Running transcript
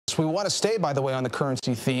We want to stay, by the way, on the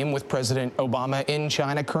currency theme with President Obama in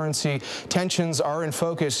China. Currency tensions are in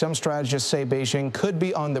focus. Some strategists say Beijing could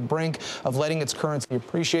be on the brink of letting its currency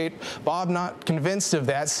appreciate. Bob, not convinced of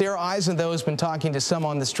that. Sara Eisen, though, has been talking to some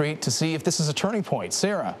on the street to see if this is a turning point.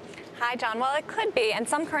 Sara. Hi, John. Well, it could be, and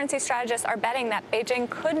some currency strategists are betting that Beijing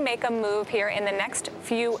could make a move here in the next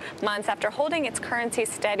few months after holding its currency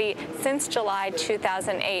steady since July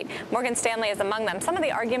 2008. Morgan Stanley is among them. Some of the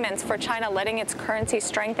arguments for China letting its currency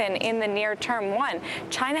strengthen in the near term: one,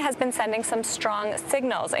 China has been sending some strong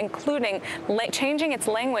signals, including changing its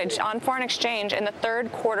language on foreign exchange in the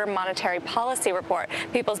third quarter monetary policy report.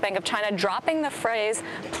 People's Bank of China dropping the phrase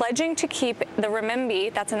pledging to keep the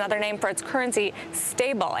renminbi, that's another name for its currency,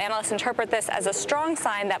 stable. Analysts interpret this as a strong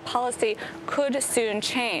sign that policy could soon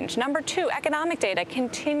change. Number two, economic data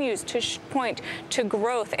continues to point to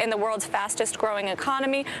growth in the world's fastest growing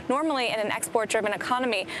economy. Normally, in an export-driven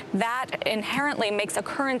economy, that inherently makes a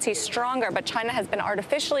currency stronger, but China has been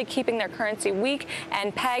artificially keeping their currency weak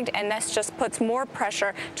and pegged, and this just puts more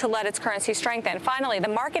pressure to let its currency strengthen. Finally, the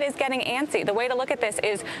market is getting antsy. The way to look at this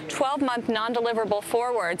is 12-month non-deliverable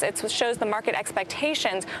forwards. It shows the market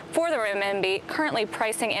expectations for the renminbi, currently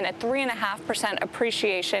pricing in a 3.5%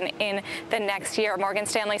 appreciation in the next year. Morgan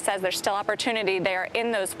Stanley says there's still opportunity there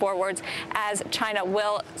in those forwards, as China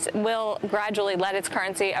will gradually let its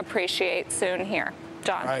currency appreciate soon here.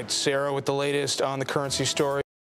 John. All right, Sara, with the latest on the currency story.